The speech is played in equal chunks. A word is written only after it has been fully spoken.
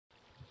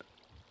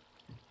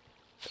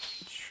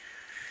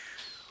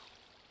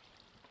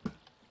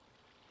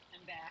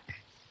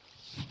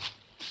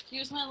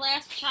Here's my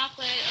last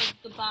chocolate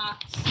of the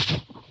box.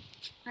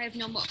 I have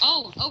no more.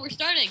 Oh, we're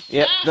starting.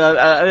 Yep.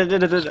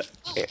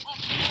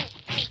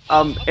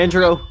 Ah!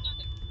 Intro.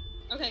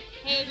 Okay.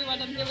 Hey everyone,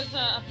 I'm here with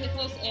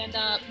Pathoz and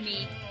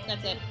me.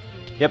 That's it.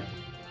 Yep.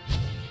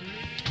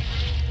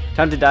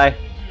 Time to die.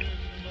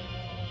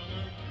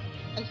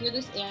 I hear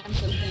this anthem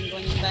thing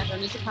going in the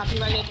background. Is it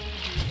copyrighted?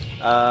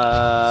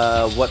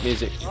 What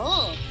music?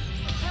 Oh.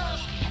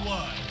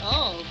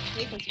 Oh,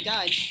 Pathoz, you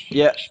died.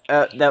 Yeah,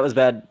 that was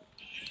bad.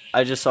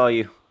 I just saw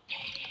you.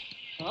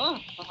 Oh,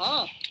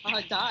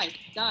 die.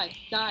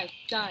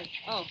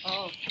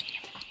 Oh.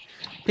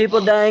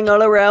 People dying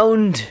all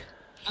around.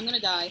 I'm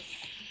gonna die.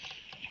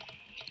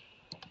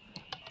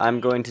 I'm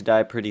going to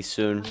die pretty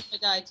soon. I'm gonna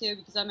die too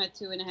because I'm at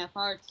 2.5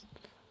 hearts.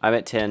 I'm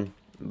at 10,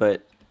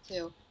 but...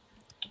 2.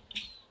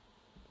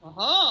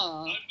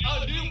 Oh.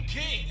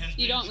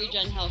 You don't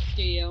regen health,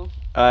 do you?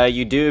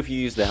 You do if you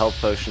use the health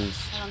potions.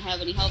 I don't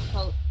have any health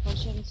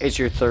potions. It's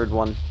your third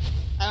one.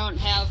 I don't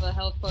have a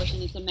health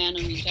potion, it's a mana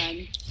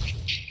regen.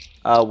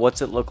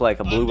 What's it look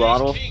like? A blue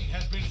bottle?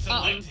 It's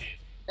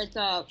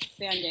a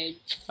band-aid.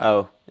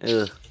 Oh,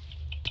 ugh.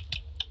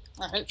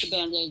 I hate the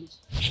band-aids.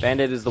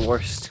 Band-aid is the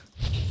worst.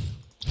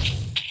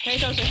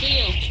 Pathoz, I see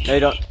you. No, you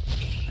don't.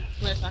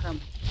 Wait a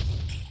second.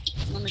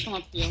 Let me come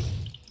up to you.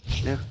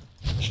 No.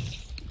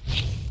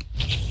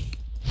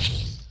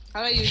 How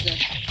do I use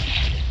this?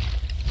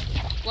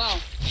 Well,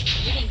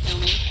 you didn't kill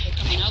me, but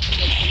someone else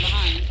did from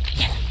behind.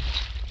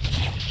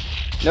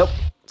 Nope.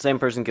 Same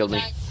person killed me.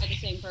 By the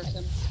same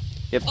person.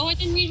 Yep. Oh, I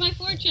didn't read my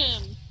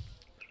fortune.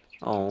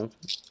 Oh.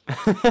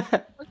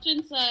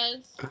 Fortune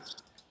says...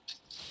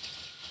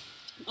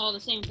 Oh, the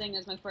same thing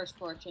as my first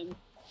fortune.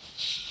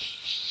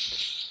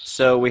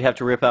 So we have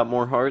to rip out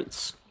more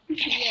hearts?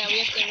 Yeah, we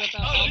have to rip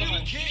out all the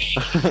hearts.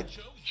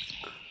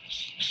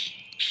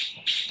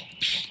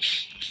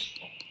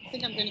 I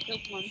think I'm gonna kill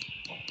someone.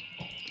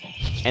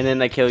 And then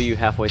they kill you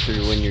halfway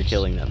through when you're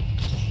killing them.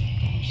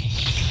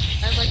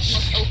 I have like the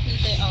most OP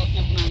thing. Oh,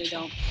 never mind, I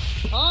don't.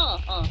 Oh,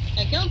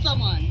 I killed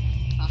someone!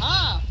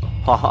 Haha!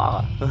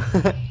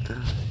 Haha.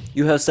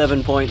 You have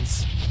 7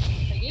 points.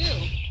 I do.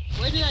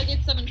 Where did I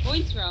get 7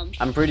 points from?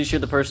 I'm pretty sure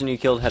the person you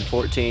killed had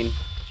 14. I'm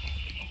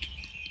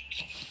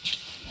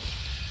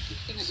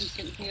just gonna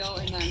instant heal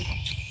and then...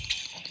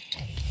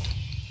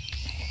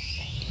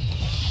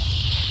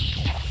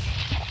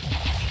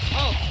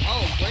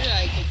 Oh, where did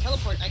I get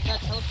teleport? I got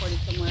teleported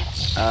somewhere.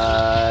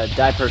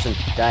 Die person.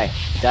 Die.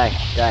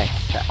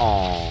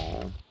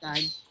 Aww.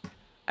 Died.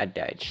 I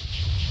died.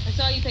 I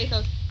saw you,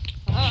 Pathoz.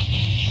 Haha.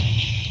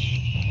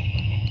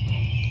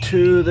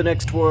 To the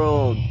next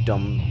world.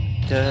 Dum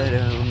da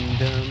dum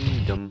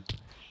dum dum.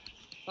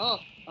 Oh,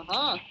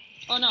 aha.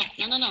 Oh no.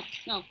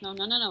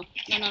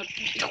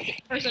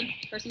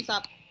 Person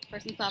stop,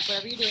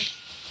 whatever you do.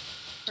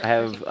 I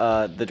have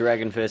the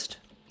dragon fist.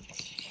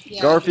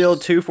 Yeah,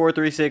 Garfield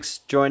 2436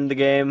 joined the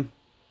game.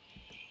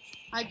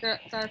 Hi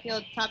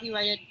Garfield,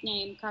 copyrighted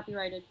name,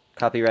 copyrighted.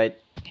 Copyright.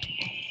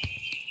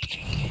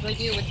 What do I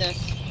do with this?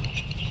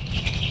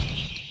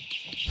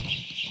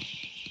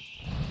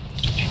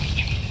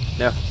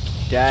 No.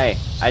 Die.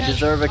 I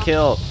deserve a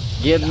kill.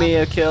 Give me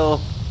a kill.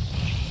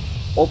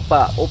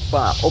 Oppa.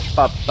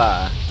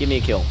 Give me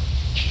a kill. Oh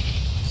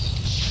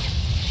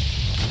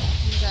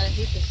my god, I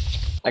hate this.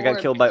 I got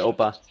killed by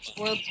Oppa.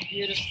 World's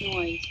weirdest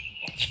noise.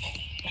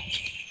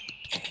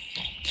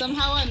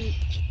 Somehow I'm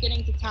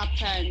getting to top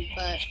 10,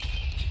 but...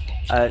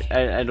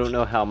 I don't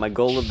know how. My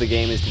goal of the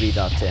game is to be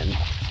top 10.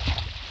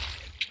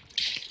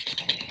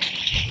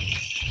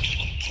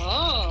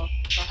 Oh!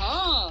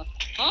 Aha!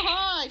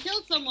 Aha! I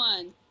killed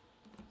someone!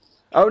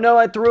 Oh no,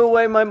 I threw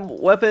away my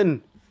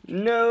weapon!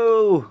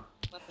 No!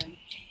 Weapon.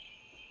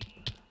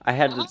 I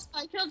had Aha,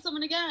 I killed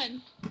someone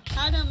again!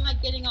 How am I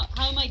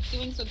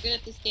doing so good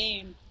at this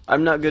game?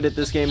 I'm not good at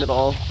this game at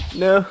all.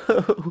 No!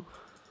 The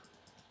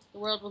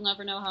world will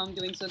never know how I'm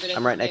doing so good at this game.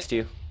 I'm right next to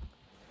you.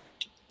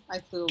 I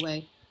flew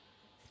away.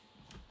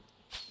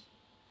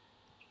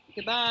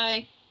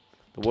 Goodbye.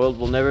 The world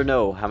will never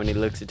know how many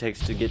licks it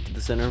takes to get to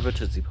the center of a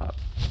Tootsie Pop.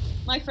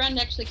 My friend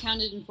actually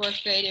counted in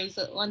 4th grade. It was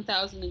at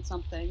 1,000 and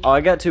something. Oh,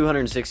 I got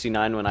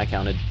 269 when I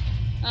counted.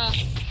 I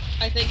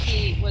think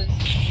he was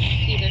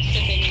either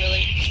sipping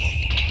really.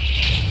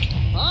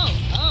 Oh,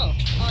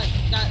 I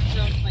got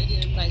thrown to my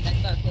demon bite. That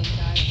Garfield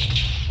died.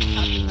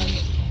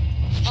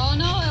 Oh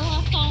no, I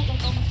lost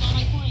almost all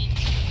my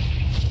points.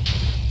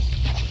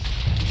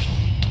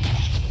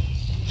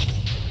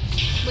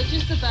 Which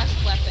is the best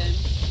weapon?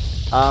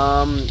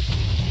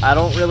 I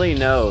don't really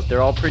know.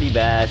 They're all pretty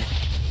bad.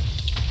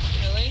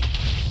 Really?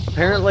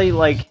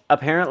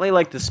 Apparently,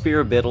 like the Spear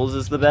of Biddles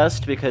is the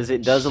best because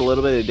it does a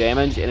little bit of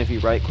damage, and if you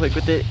right-click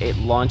with it, it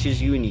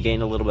launches you and you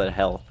gain a little bit of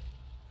health.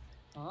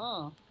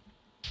 Oh.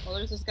 Well,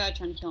 there's this guy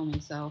trying to kill me,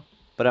 so...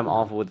 But I'm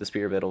awful with the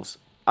Spear of Biddles.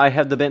 I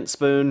have the bent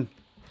spoon.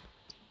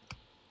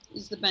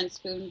 Is the bent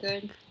spoon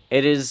good?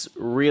 It is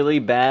really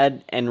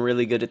bad and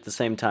really good at the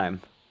same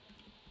time.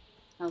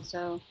 How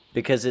so?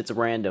 Because it's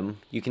random.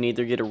 You can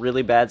either get a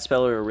really bad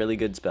spell or a really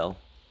good spell.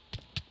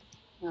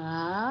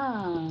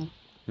 Ah.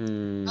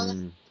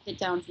 get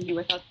down from here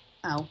without...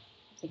 Ow. I'm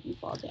taking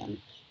fall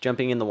damage.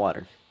 Jumping in the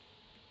water.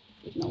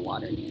 There's no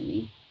water near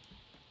me.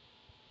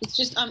 It's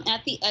just I'm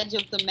at the edge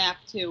of the map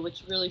too,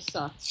 which really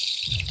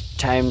sucks.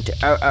 Time to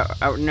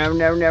no,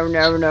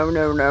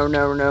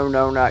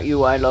 not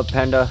you, I love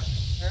Panda.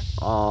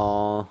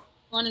 Aww.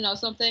 Want to know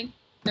something?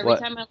 Every What?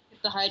 time I look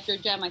at the hydro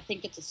gem, I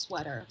think it's a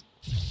sweater.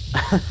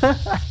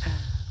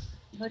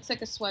 It looks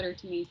like a sweater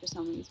to me for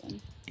some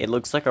reason. It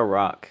looks like a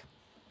rock.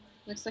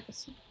 Looks like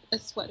a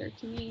sweater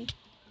to me.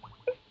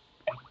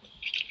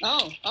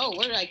 Oh,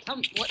 where did I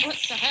come? What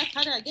the heck?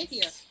 How did I get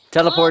here?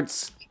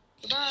 Teleports. Oh,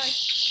 goodbye.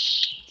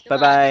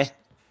 Bye-bye.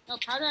 No,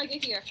 how did I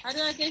get here? How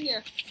did I get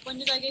here? When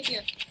did I get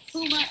here?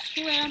 Who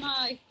am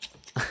I?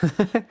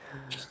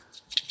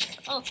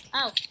 Oh,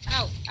 ow.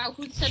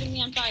 Who's setting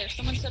me on fire?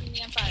 Someone's setting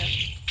me on fire.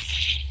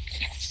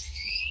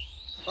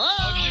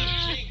 A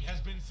new king has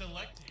been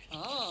selected.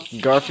 Oh.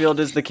 Garfield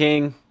is the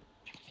king.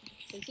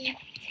 Is he?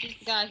 He's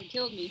the guy who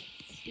killed me.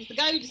 He's the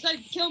guy who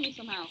decided to kill me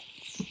somehow.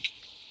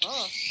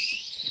 Oh.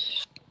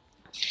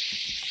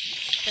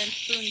 Then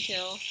spoon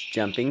kill.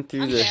 Jumping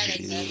through I'm the... bad at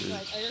this.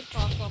 Like, I just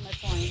lost all my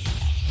points.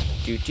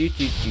 Do do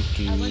do do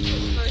do. I went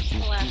from first to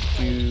last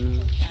place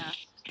so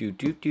fast. Do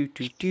do do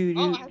do do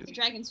Oh, do. I have the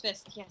Dragon's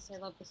Fist. Yes, I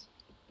love this.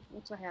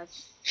 That's what I have.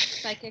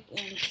 Psychic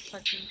and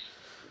parking.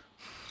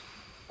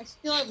 I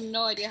still have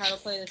no idea how to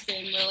play this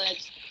game, really. I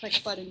just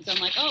click buttons. I'm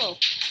like, oh,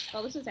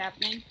 well, this is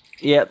happening.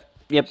 Yep.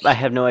 I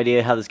have no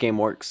idea how this game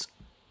works.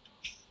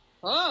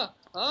 Oh.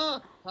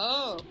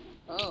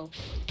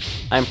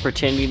 I'm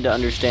pretending to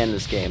understand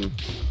this game.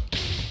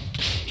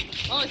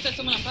 Oh, I set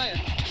someone on fire.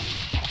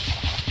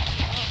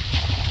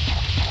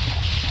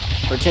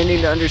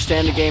 Pretending to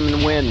understand the game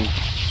and win.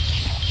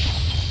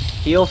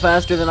 Heal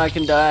faster than I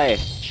can die.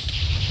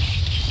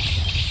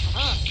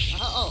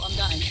 Oh, I'm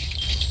dying.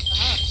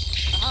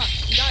 I'm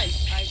dying.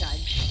 I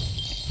died.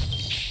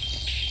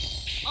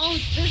 Oh,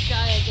 it's this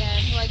guy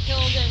again who I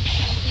killed in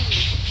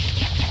PvP.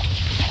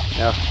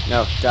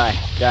 No, die.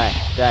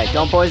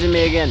 Don't poison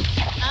me again.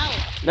 Ow.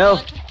 No,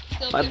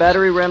 Still my good.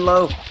 battery ran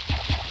low.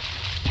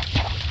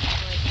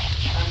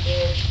 I'm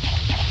dead.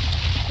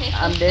 Okay,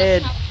 I'm so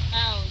dead.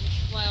 Drowned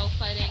while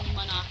fighting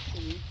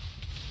Monocle.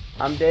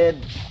 I'm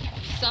dead.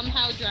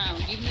 Somehow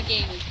drowned. Even the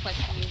game is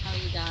questioning how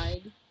you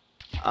died.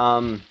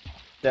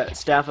 That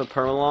Staff of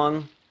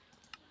Permalong.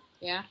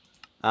 Yeah.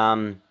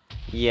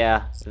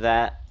 Yeah,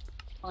 that.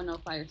 Oh no,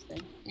 fire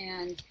sting.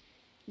 And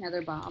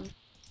another bomb.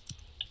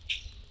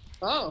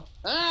 Oh.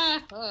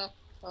 Oh.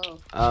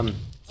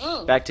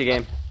 Back to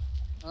game.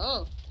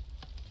 Oh.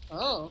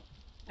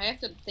 I have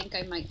to think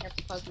I might have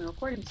to pause my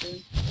recording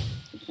soon.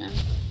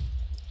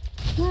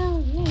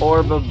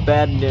 Orb of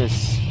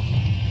Badness.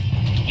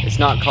 It's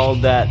not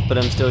called that, but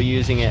I'm still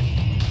using it.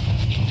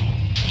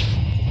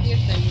 Your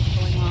thing is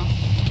going off.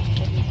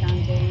 Doesn't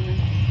sound good.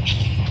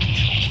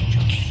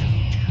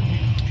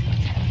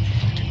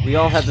 We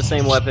all have the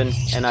same weapon,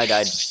 and I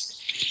died.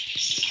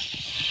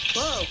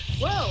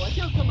 Whoa, I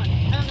killed someone.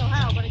 I don't know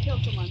how, but I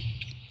killed someone.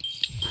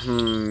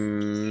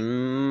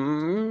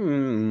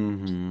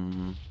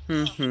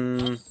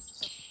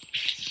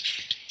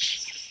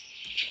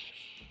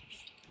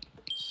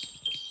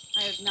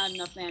 I have not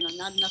enough mana.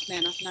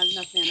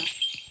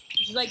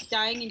 This is like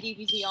dying in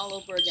DBZ all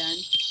over again.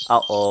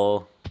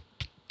 Uh-oh.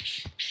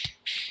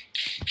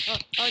 Oh,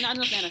 not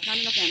enough mana.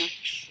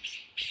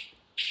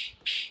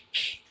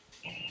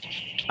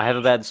 I have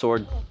a bad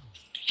sword.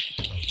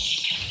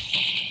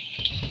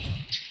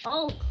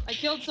 Oh, I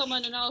killed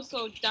someone and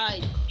also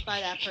died by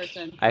that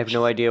person. I have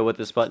no idea what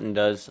this button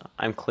does.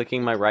 I'm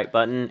clicking my right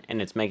button,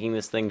 and it's making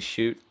this thing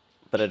shoot,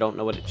 but I don't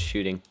know what it's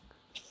shooting.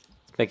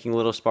 It's making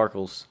little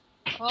sparkles.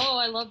 Oh,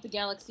 I love the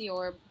Galaxy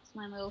Orb. It's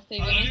my little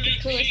favorite.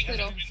 It's the coolest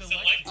little...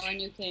 Oh, a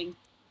new king.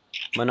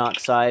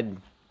 Monoxide.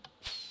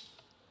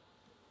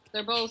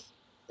 They're both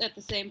at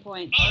the same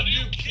point. A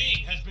new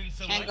king has been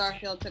selected. And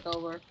Garfield took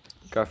over.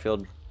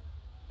 Garfield.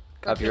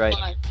 Garfield, Copyright.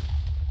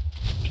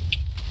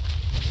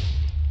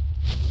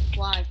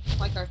 Why?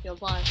 Why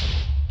Garfield? Why?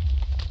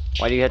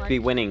 Why do you have to be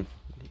winning?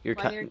 Your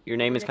Why your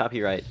name is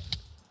copyright.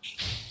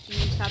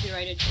 It's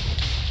copyrighted.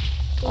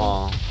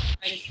 Aw.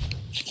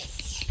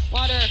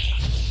 Water!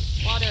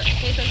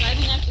 Okay, so I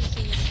haven't actually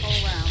seen this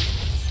whole round.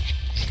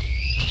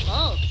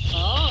 Oh,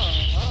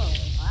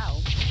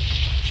 wow.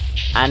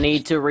 I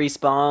need to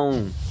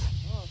respawn.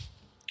 Oh,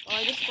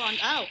 I just spawned.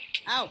 Ow!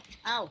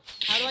 How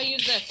do I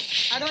use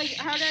this? How did I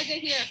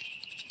get here?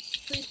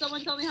 Please,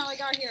 someone tell me how I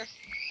got here.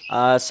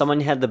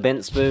 Someone had the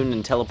bent spoon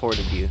and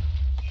teleported you.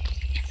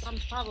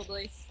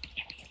 Probably.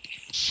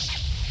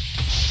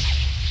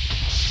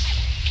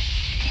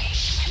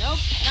 Nope,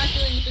 not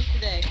doing this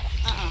today.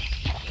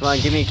 Come on,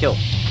 give me a kill.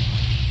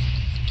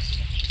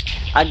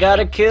 I got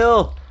a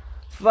kill!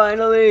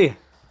 Finally!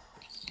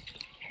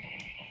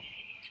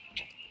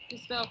 You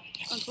spell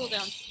on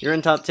cooldown. You're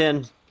in top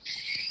 10.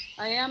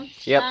 I am?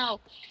 Yep. How?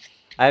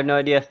 I have no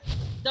idea.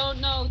 Don't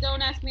know,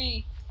 don't ask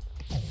me.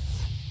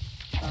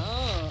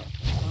 Oh.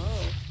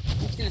 I'm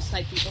just gonna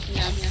snipe people from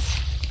down here.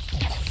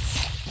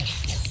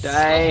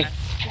 Die.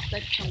 Just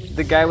like someone-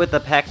 The guy with the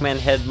Pac-Man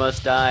head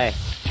must die.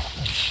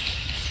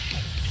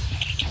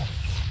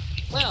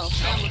 Well,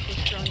 I almost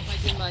destroyed my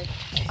game by.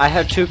 I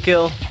have 2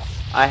 kill.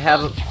 I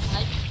have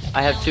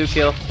 2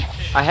 kill.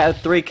 I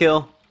have 3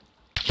 kill.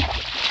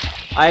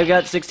 I've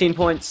got 16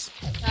 points.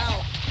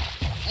 Wow.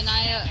 And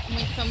I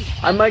went from.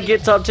 I might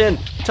get top 10.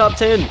 Top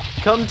 10.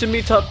 Come to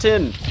me, top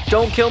 10.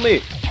 Don't kill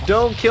me.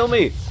 Don't kill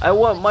me. I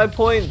want my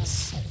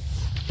points.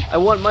 I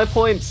want my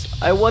points.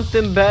 I want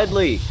them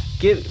badly.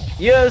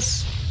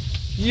 Yes.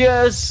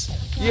 Yes.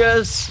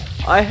 Yes.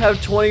 I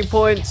have 20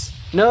 points.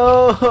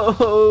 No.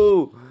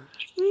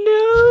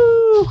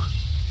 No.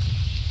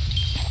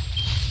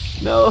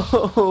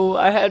 No.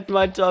 I had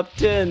my top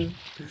 10.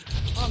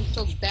 Oh, I'm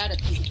so bad at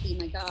PvP,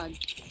 my god.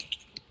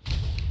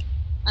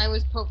 I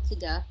was poked to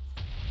death.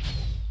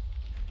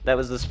 That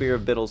was the Spear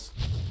of Biddles.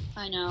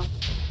 I know.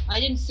 I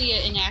didn't see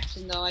it in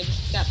action though, I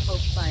just got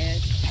poked by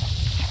it.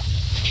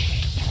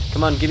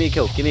 Come on, give me a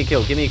kill, give me a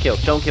kill, give me a kill.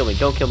 Don't kill me,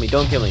 don't kill me,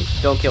 don't kill me,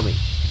 don't kill me. I'm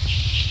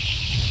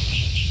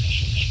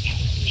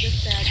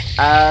just bad.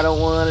 I don't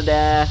wanna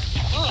die.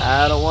 Oh.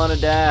 I don't wanna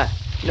die.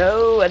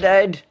 No, I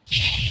died.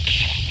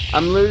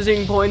 I'm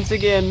losing points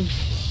again.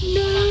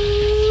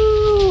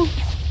 No.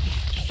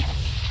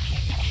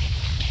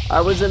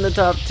 I was in the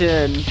top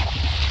 10.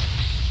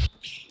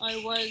 I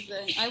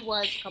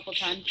was a couple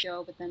times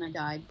ago, but then I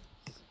died.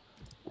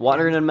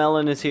 Water in a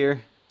melon is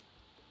here.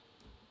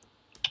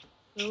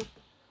 Oop.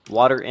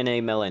 Water in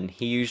a melon.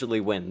 He usually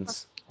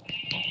wins.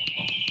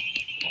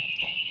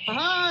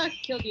 Haha!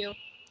 Killed you.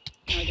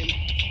 No, I didn't.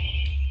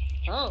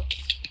 Oh.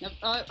 Nope.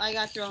 Oh, I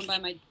got thrown by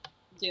my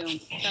doom.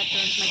 Got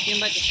thrown to my doom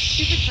by the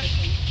stupid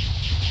person.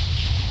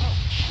 Oh,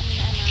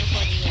 I'm not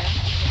recording there.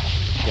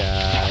 I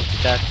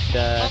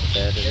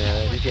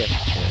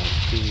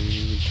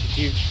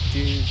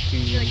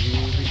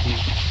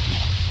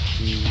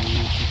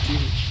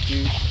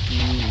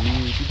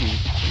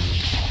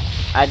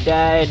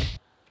died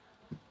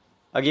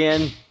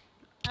again.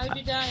 How'd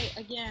you die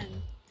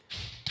again?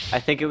 I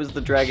think it was the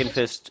dragon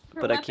fist,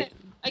 Her but I weapon. can't.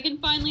 I can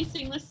finally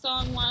sing this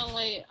song while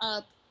I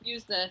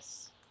use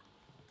this.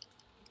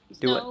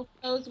 Do it. Snow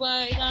goes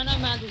white on a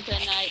mountain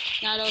tonight,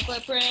 not a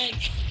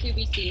footprint to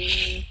be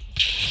seen.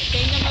 The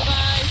kingdom of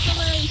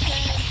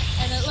isolation,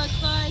 and it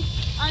looks like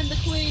I'm the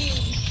queen.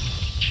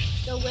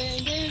 The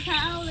wind is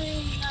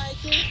howling like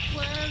this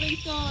swirling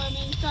storm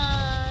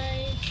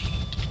inside.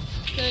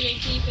 Couldn't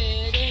keep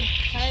it in,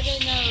 heaven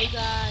knows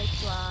I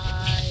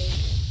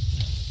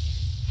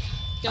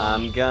tried.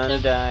 I'm gonna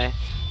die.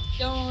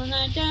 Don't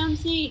let them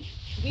see.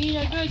 Be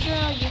a good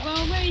girl, you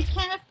always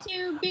have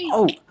to be.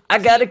 Oh, I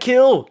got a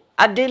kill.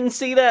 I didn't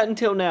see that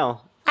until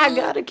now. I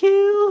got a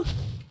kill.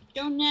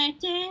 Don't let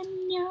them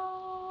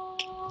know.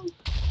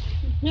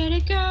 Let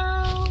it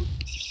go.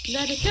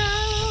 Let it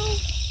go.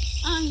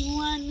 I'm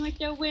one with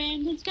the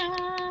wind and sky.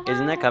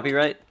 Isn't that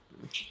copyright?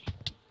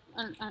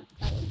 I don't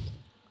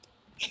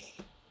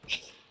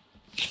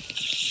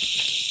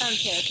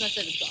care. It's my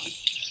favorite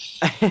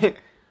song.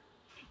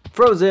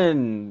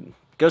 Frozen.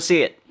 Go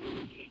see it.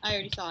 I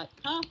already saw it.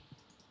 Huh?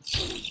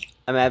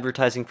 I'm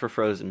advertising for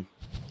Frozen.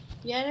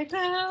 Let it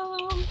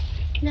go.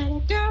 Let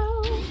it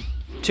go.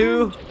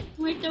 To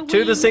With the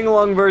the wind.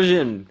 sing-along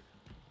version.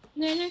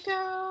 Let it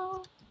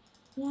go.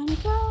 Let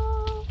it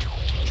go.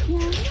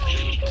 Let it go.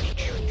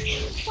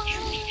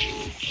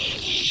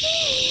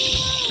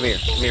 Come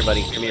here,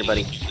 buddy. Come here,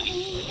 buddy.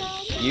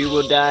 You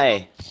will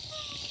die.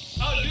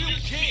 A new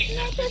king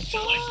has been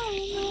selected.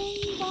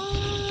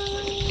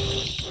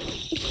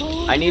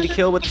 I need a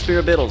kill with the Spear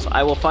of Biddles.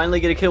 I will finally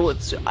get a kill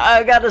with.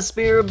 I got a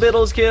Spear of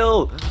Biddles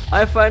kill.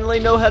 I finally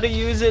know how to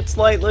use it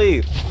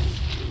slightly. Do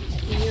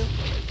you?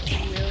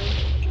 Really?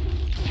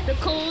 The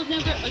cold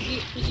never.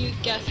 Did you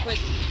guess what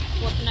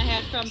weapon I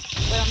had from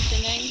what I'm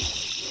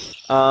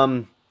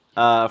singing?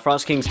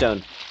 Frost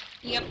Kingstone.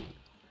 Yep.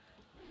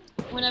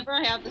 Whenever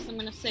I have this, I'm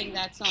gonna sing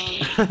that song.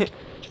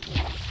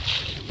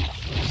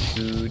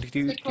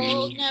 The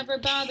cold never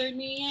bothered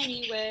me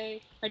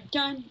anyway.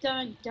 Dun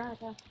dun da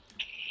da.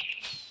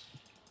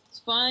 It's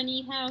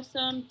funny how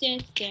some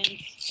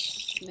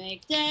distance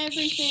makes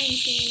everything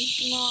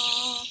seem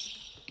small.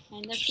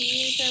 And the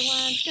fears that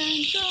once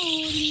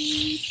controlled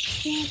me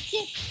can't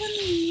get to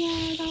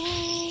me at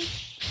all.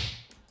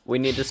 We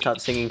need to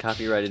stop singing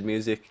copyrighted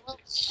music. Well,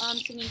 I'm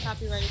singing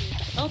copyrighted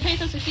music. Oh,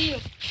 Pathoz, I see you.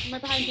 I'm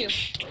right behind you.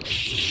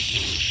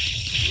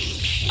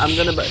 I'm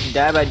gonna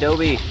die by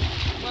Dobie.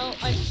 Well,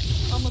 I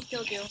almost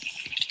killed you.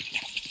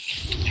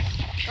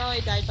 Oh, I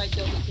died by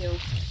Dobby too.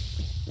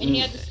 And he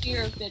had the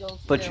spear of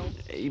Biddles But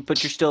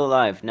you're still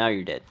alive. Now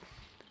you're dead.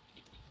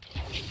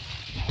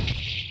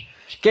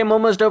 Game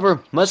almost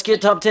over. Must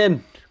get top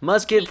 10.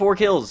 Must get 4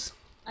 kills.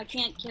 I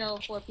can't kill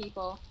 4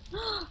 people.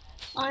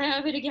 I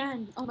have it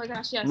again. Oh my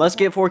gosh, yes. Must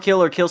get 4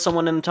 kill or kill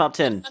someone in the top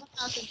 10. Not a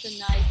mountain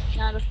tonight.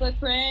 Not a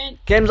footprint.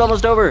 Game's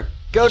almost over.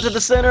 Go to the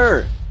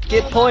center.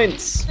 Get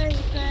points. And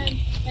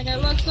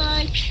it looks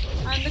like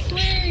I'm the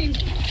queen.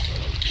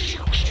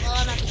 Well,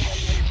 I'm not gonna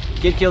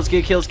win. Get kills,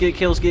 get kills, get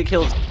kills, get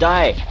kills.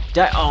 Die.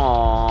 Die.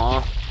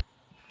 Aww.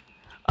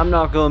 I'm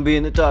not gonna be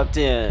in the top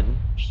 10.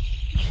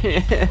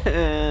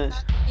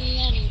 Not me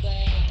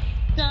anyway.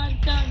 Dun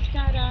dun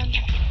dun dun.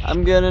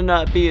 I'm gonna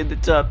not be in the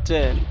top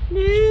 10.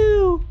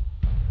 No.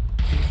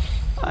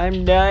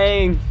 I'm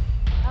dying.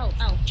 Ow,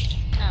 ow,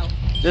 ow.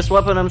 This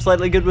weapon I'm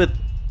slightly good with.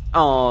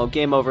 Oh,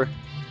 game over.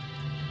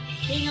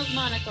 King of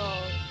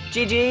Monocles.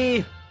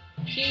 GG.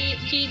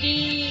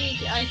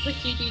 GG. I put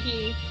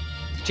GGG.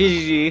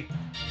 GG.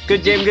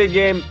 Good game, good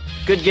game.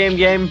 Good game,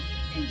 game.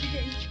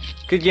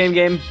 Good game,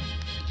 game.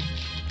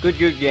 Good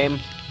game.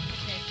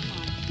 Okay,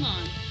 come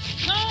on.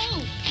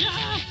 No!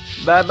 Ah!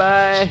 Bye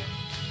bye.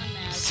 I'm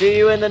mad. See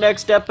you in the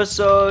next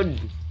episode.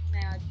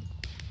 Mad.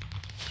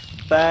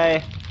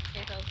 Bye.